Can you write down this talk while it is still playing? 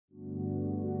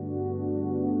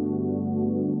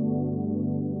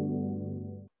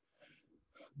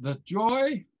The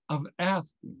joy of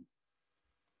asking.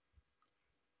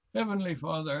 Heavenly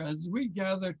Father, as we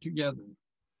gather together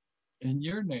in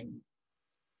your name,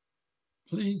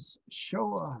 please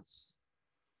show us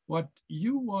what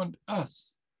you want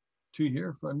us to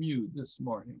hear from you this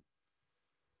morning.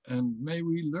 And may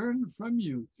we learn from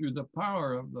you through the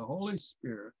power of the Holy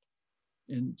Spirit.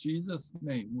 In Jesus'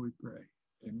 name we pray.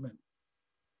 Amen.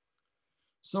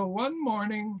 So one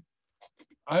morning,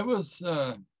 I was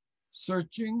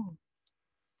searching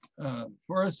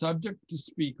for a subject to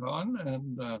speak on,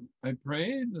 and I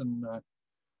prayed and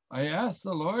I asked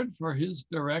the Lord for his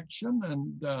direction,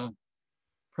 and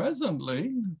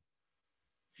presently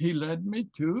he led me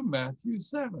to Matthew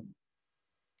 7.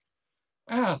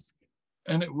 Ask,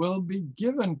 and it will be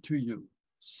given to you.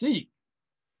 Seek,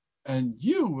 and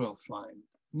you will find.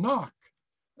 Knock,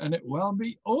 and it will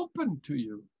be opened to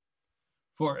you.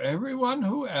 For everyone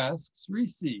who asks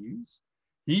receives,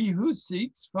 he who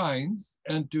seeks finds,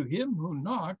 and to him who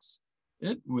knocks,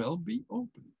 it will be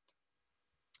opened.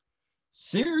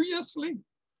 Seriously,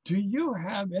 do you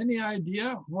have any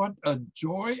idea what a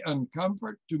joy and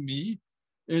comfort to me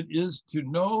it is to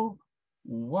know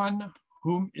one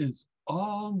whom is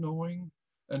all-knowing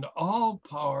and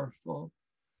all-powerful,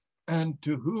 and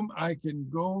to whom I can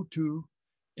go to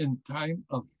in time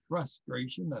of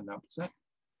frustration and upset?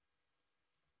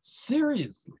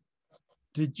 Seriously,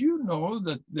 did you know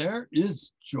that there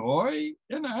is joy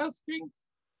in asking?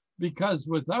 Because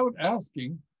without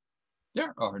asking,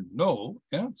 there are no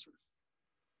answers.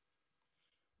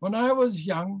 When I was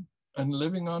young and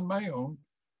living on my own,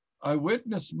 I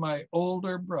witnessed my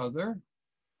older brother,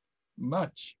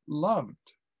 much loved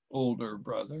older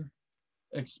brother,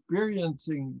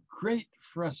 experiencing great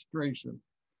frustration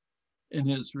in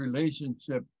his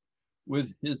relationship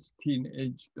with his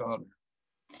teenage daughter.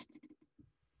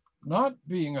 Not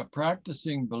being a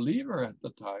practicing believer at the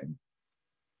time,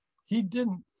 he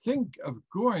didn't think of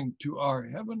going to our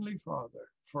Heavenly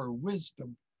Father for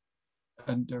wisdom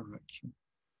and direction.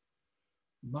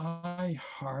 My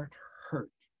heart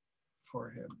hurt for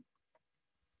him.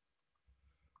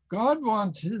 God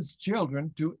wants his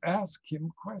children to ask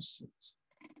him questions.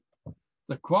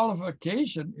 The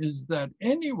qualification is that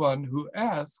anyone who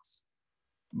asks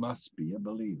must be a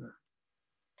believer.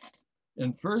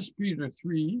 In 1 Peter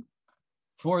 3,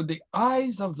 for the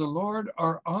eyes of the Lord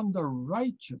are on the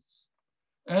righteous,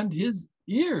 and his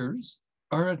ears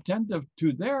are attentive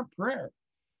to their prayer.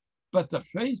 But the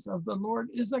face of the Lord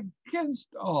is against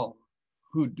all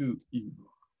who do evil.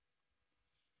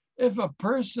 If a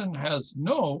person has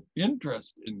no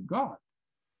interest in God,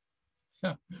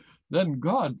 then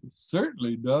God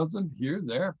certainly doesn't hear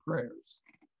their prayers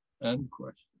and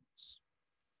questions.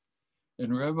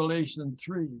 In Revelation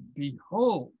 3,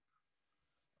 behold,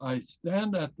 I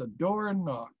stand at the door and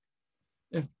knock.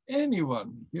 If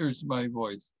anyone hears my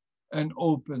voice and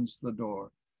opens the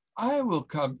door, I will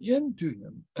come into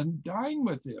him and dine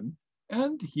with him,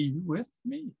 and he with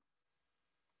me.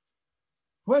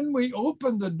 When we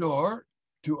open the door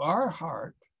to our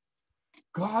heart,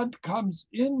 God comes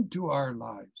into our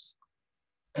lives,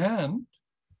 and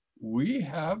we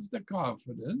have the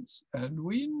confidence and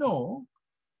we know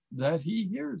that he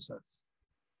hears us.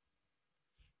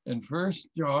 In 1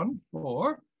 John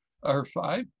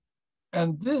 5,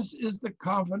 and this is the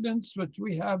confidence which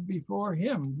we have before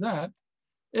him, that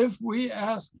if we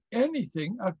ask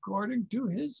anything according to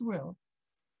his will,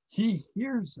 he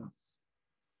hears us.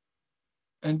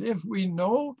 And if we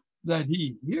know that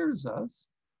he hears us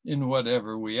in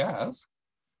whatever we ask,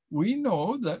 we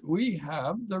know that we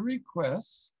have the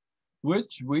requests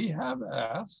which we have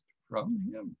asked from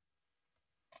him.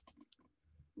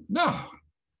 Now,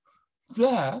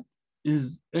 that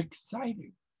is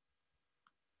exciting.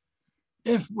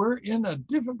 If we're in a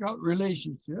difficult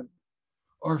relationship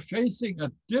or facing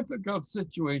a difficult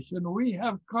situation, we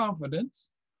have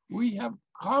confidence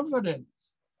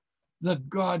that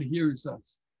God hears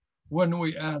us when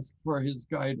we ask for his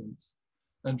guidance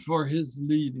and for his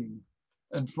leading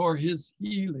and for his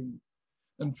healing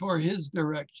and for his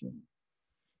direction.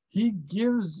 He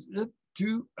gives it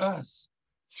to us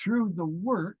through the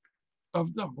work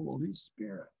of the Holy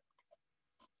Spirit.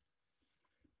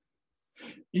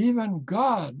 Even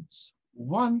God's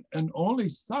one and only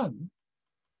Son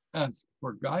asked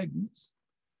for guidance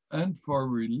and for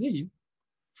relief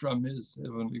from his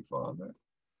Heavenly Father.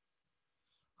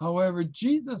 However,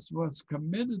 Jesus was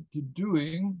committed to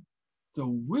doing the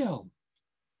will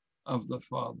of the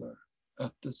Father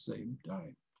at the same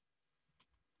time.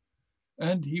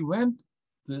 And he went,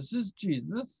 this is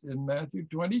Jesus in Matthew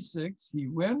 26, he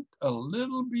went a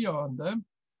little beyond them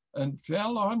and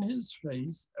fell on his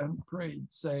face and prayed,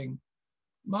 saying,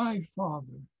 My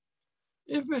Father,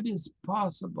 if it is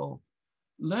possible,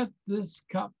 let this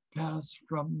cup pass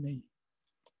from me.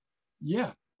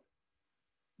 Yet,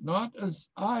 not as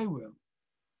I will,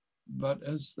 but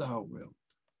as thou wilt.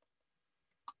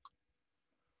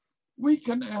 We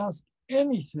can ask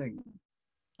anything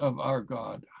of our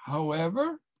God.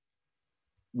 However,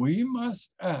 we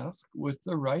must ask with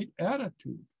the right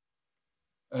attitude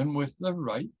and with the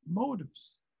right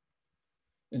motives.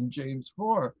 In James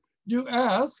 4, you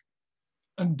ask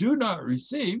and do not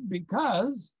receive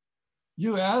because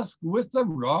you ask with the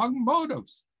wrong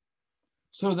motives,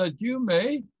 so that you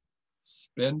may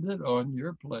spend it on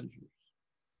your pleasures.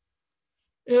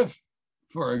 If,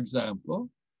 for example,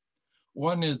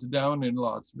 one is down in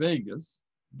Las Vegas,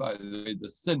 by the way, the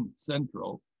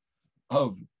central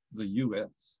of the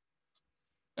US,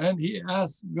 and he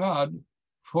asks God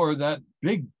for that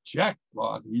big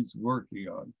jackpot he's working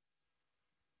on,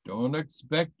 don't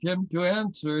expect him to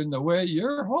answer in the way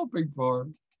you're hoping for.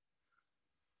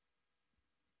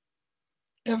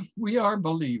 If we are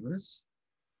believers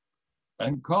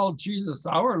and call Jesus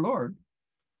our Lord,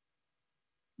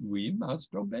 we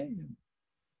must obey him.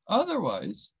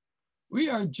 Otherwise, we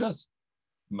are just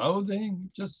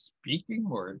mouthing, just speaking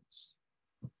words.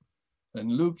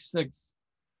 And Luke 6,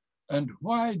 and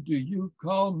why do you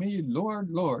call me Lord,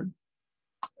 Lord,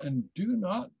 and do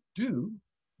not do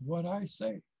what I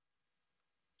say?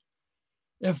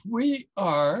 If we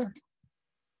are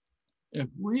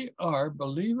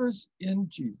believers in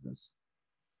Jesus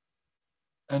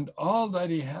and all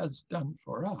that he has done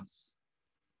for us,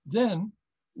 then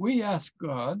we ask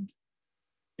God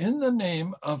in the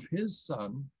name of his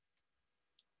Son,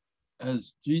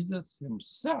 as Jesus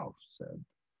himself said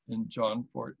in John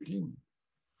 14,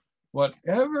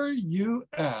 whatever you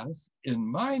ask in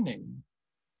my name,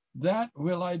 that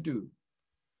will I do,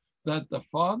 that the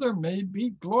Father may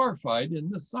be glorified in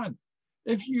the Son.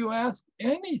 If you ask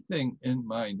anything in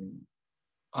my name,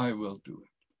 I will do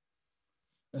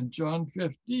it. And John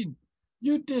 15,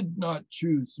 you did not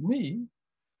choose me,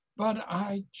 but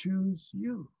I choose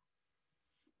you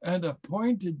and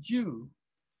appointed you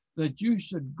that you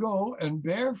should go and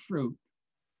bear fruit,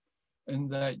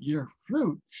 and that your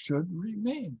fruit should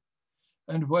remain.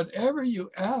 And whatever you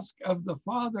ask of the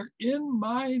Father in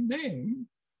my name,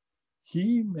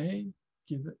 he may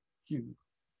give it you.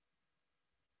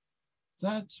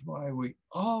 That's why we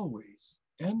always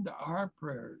end our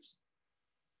prayers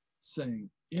saying,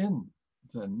 in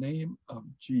the name of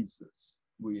Jesus,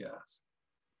 we ask.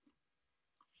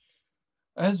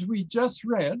 As we just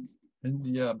read in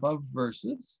the above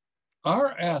verses,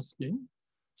 our asking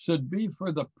should be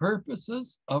for the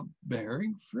purposes of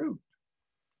bearing fruit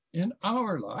in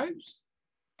our lives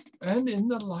and in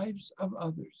the lives of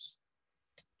others.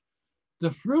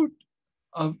 The fruit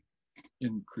of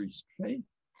increased faith,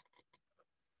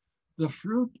 the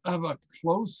fruit of a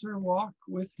closer walk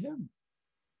with him,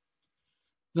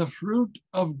 the fruit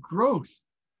of growth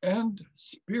and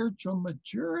spiritual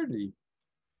maturity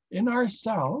in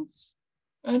ourselves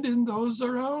and in those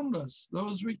around us,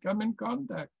 those we come in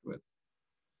contact with.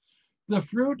 The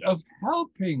fruit of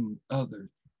helping others,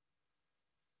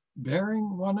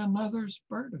 bearing one another's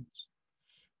burdens.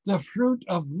 The fruit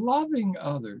of loving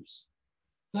others,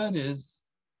 that is,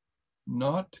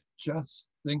 not just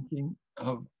thinking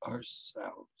of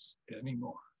ourselves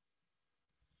anymore.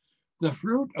 The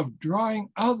fruit of drawing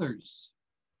others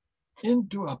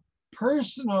into a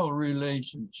personal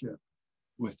relationship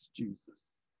with Jesus.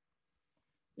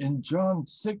 In John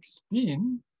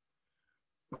 16,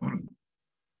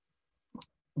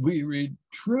 we read,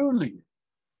 truly,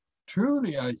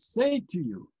 truly, I say to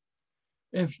you,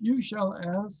 if you shall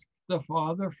ask the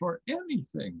Father for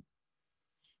anything,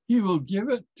 he will give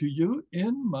it to you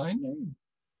in my name.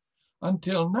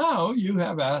 Until now, you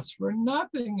have asked for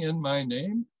nothing in my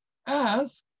name.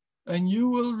 Ask, and you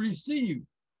will receive,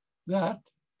 that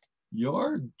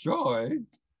your joy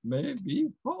may be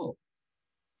full.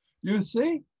 You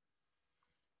see,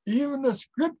 even the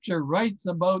scripture writes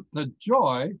about the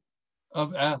joy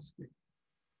of asking.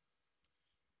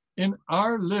 In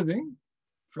our living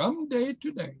from day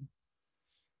to day,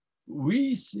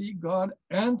 we see God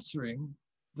answering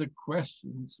the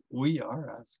questions we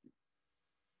are asking.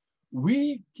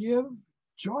 We give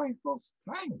joyful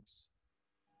thanks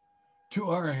to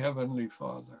our Heavenly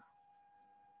Father,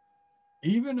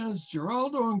 even as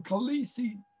Geraldo and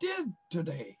Khaleesi did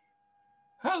today.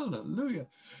 Hallelujah.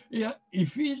 Yeah,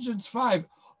 Ephesians 5,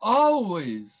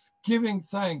 always giving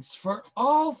thanks for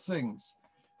all things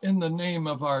in the name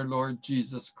of our Lord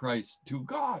Jesus Christ to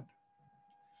God.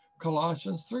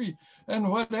 Colossians 3, and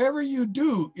whatever you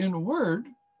do in word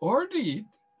or deed,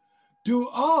 Do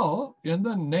all in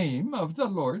the name of the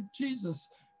Lord Jesus,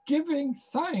 giving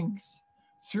thanks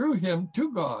through him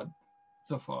to God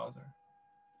the Father.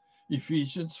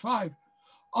 Ephesians 5,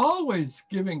 always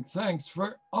giving thanks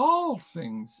for all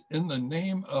things in the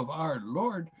name of our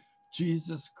Lord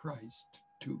Jesus Christ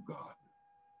to God.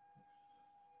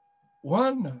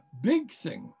 One big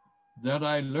thing that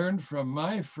I learned from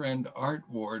my friend Art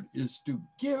Ward is to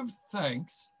give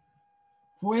thanks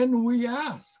when we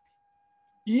ask,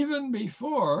 even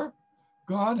before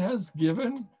God has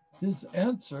given his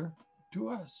answer to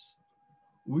us.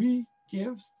 We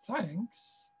give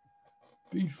thanks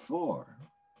before.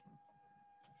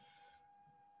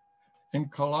 In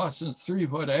Colossians 3,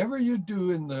 whatever you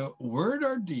do in the word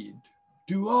or deed,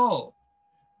 do all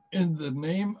in the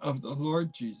name of the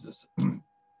Lord Jesus,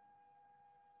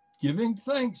 giving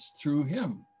thanks through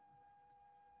him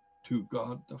to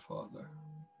God the Father.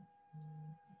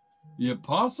 The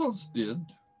apostles did.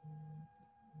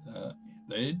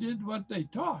 They did what they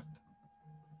taught.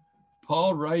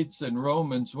 Paul writes in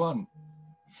Romans 1,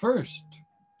 first,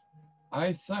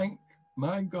 I thank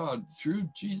my God through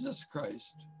Jesus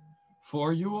Christ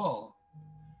for you all,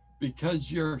 because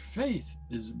your faith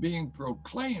is being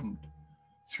proclaimed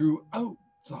throughout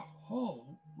the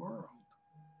whole world.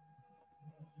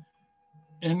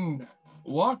 In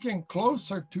walking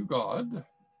closer to God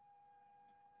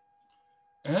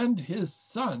and his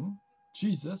Son,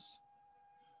 Jesus,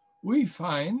 we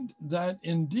find that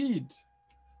indeed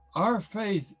our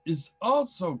faith is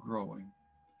also growing,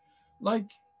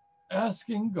 like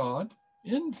asking God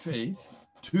in faith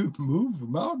to move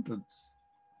mountains.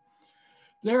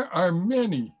 There are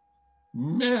many,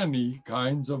 many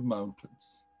kinds of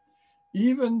mountains.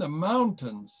 Even the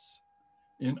mountains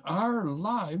in our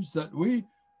lives that we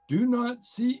do not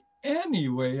see any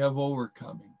way of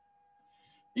overcoming.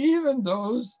 Even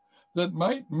those that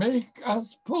might make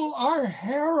us pull our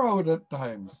hair out at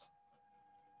times.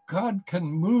 God can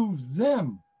move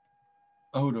them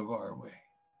out of our way.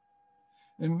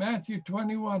 In Matthew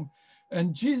 21,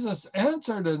 and Jesus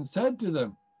answered and said to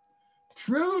them,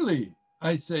 truly,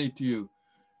 I say to you,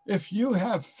 if you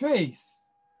have faith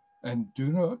and do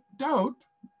not doubt,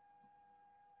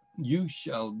 you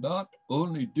shall not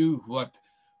only do what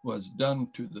was done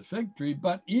to the fig tree,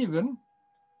 but even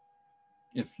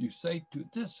if you say to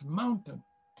this mountain,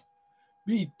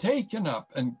 be taken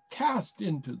up and cast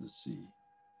into the sea,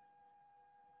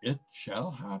 it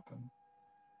shall happen.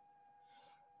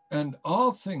 And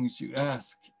all things you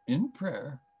ask in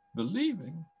prayer,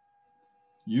 believing,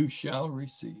 you shall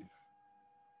receive.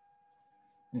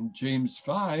 In James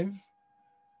 5,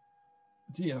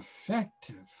 the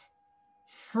effective,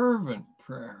 fervent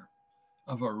prayer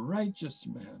of a righteous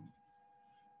man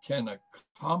can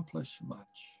accomplish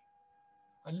much.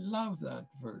 I love that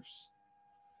verse.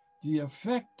 The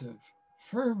effective,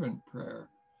 fervent prayer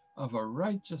of a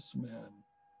righteous man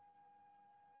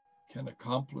can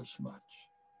accomplish much.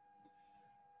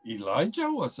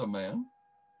 Elijah was a man,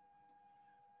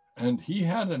 and he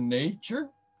had a nature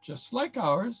just like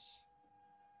ours,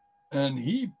 and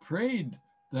he prayed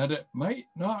that it might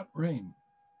not rain.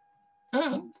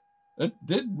 And it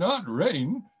did not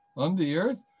rain on the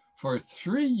earth for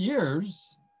 3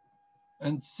 years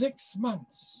and 6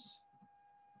 months.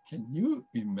 Can you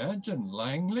imagine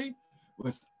Langley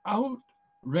without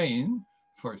rain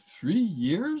for 3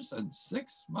 years and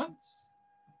 6 months?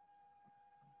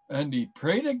 And he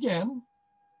prayed again,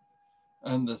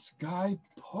 and the sky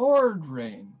poured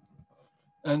rain,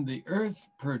 and the earth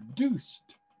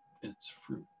produced its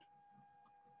fruit.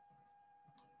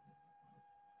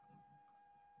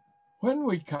 When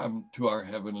we come to our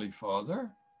Heavenly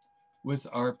Father with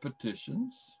our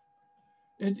petitions,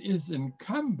 it is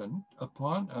incumbent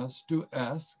upon us to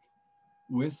ask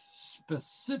with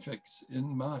specifics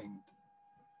in mind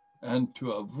and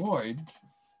to avoid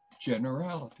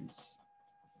generalities.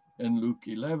 In Luke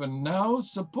 11, now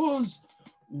suppose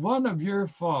one of your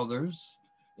fathers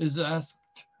is asked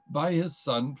by his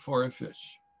son for a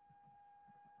fish.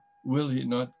 Will he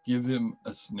not give him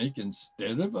a snake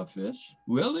instead of a fish?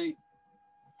 Will he?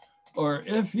 Or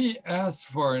if he asks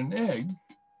for an egg,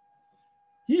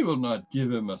 he will not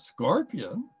give him a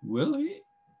scorpion, will he?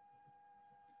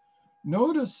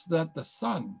 Notice that the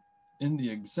son, in the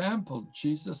example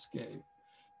Jesus gave,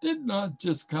 did not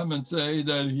just come and say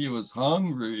that he was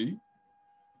hungry,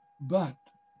 but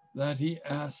that he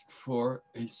asked for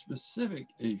a specific,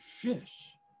 a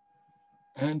fish,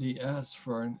 and he asked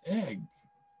for an egg.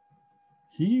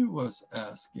 He was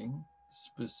asking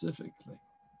specifically.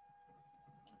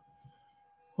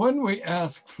 When we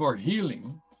ask for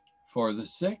healing for the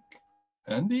sick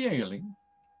and the ailing,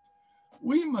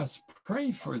 we must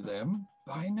pray for them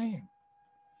by name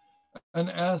and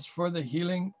ask for the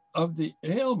healing of the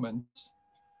ailments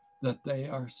that they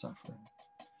are suffering.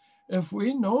 If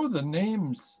we know the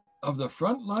names of the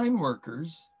frontline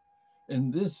workers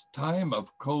in this time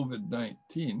of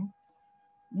COVID-19,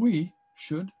 we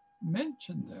should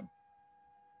mention them.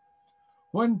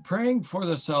 When praying for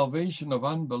the salvation of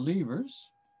unbelievers,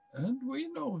 and we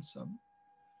know some,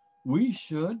 we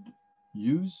should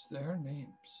use their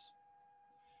names.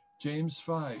 James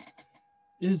 5,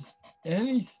 is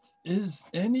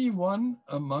anyone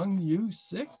among you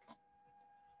sick?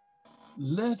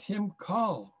 Let him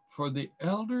call for the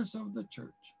elders of the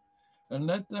church and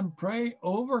let them pray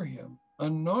over him,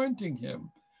 anointing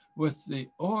him with the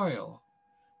oil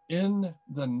in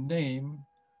the name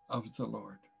of the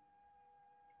Lord.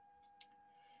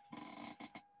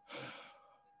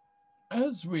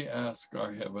 As we ask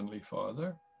our Heavenly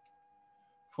Father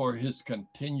for his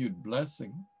continued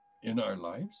blessing in our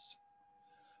lives,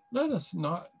 let us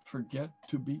not forget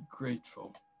to be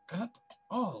grateful at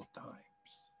all times.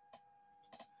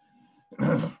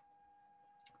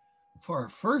 For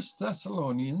 1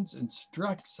 Thessalonians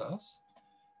instructs us,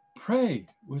 pray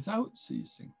without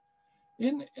ceasing.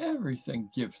 In everything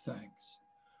give thanks,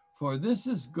 for this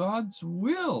is God's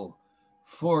will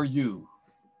for you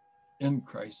in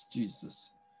Christ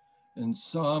Jesus. In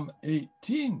Psalm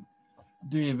 18,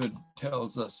 David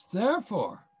tells us,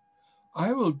 therefore,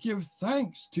 I will give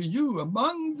thanks to you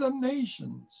among the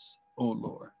nations, O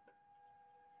Lord.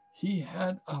 He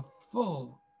had a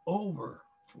full,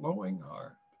 overflowing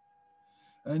heart.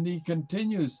 And he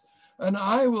continues, and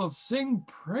I will sing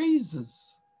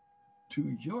praises to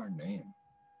your name.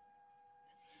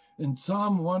 In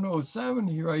Psalm 107,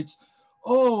 he writes,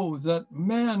 oh, that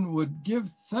man would give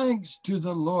thanks to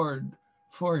the Lord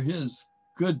for his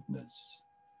goodness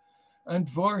and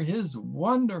for his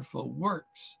wonderful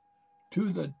works to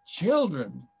the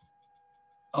children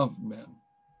of men.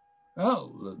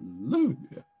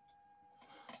 Hallelujah.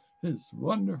 His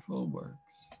wonderful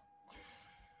works.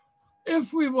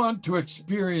 If we want to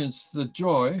experience the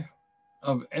joy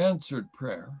of answered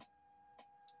prayer,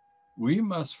 we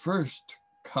must first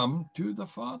come to the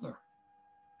Father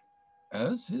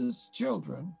as his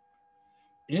children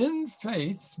in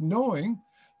faith, knowing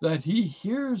that he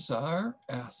hears our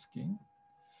asking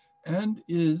and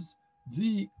is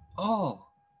the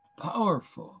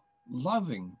all-powerful,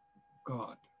 loving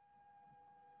God.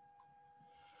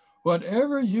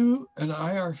 Whatever you and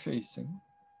I are facing,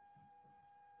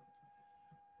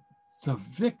 the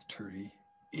victory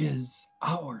is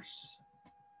ours.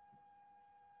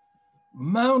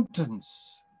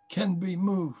 Mountains can be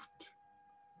moved.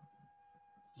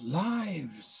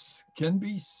 Lives can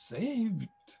be saved.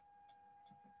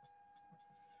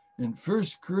 In 1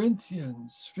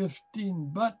 Corinthians 15,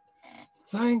 but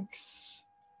thanks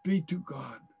be to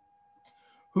God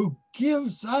who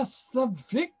gives us the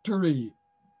victory.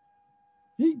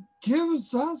 He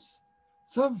gives us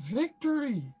the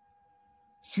victory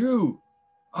through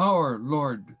our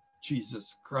Lord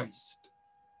Jesus Christ.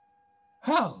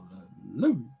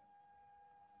 Hallelujah.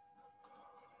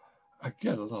 I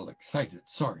get a little excited,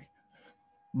 sorry.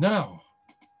 Now,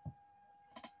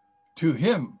 to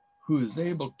him who is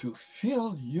able to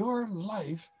fill your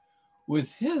life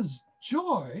with his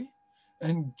joy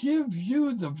and give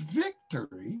you the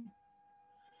victory,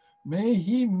 may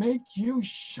he make you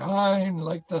shine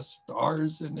like the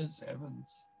stars in his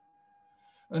heavens.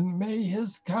 And may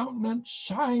his countenance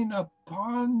shine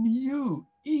upon you,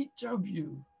 each of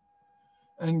you,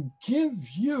 and give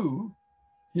you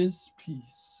his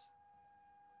peace.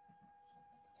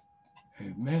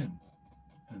 Amen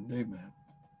and amen.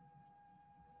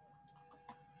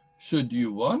 Should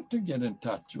you want to get in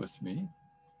touch with me,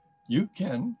 you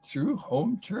can through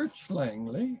Home Church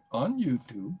Langley on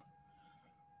YouTube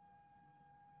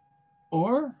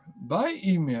or by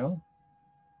email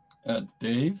at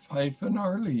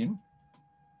Dave-Arlene,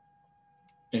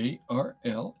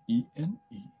 ARLENE,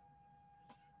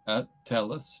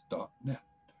 @telus.net.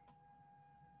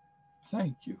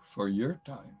 Thank you for your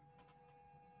time.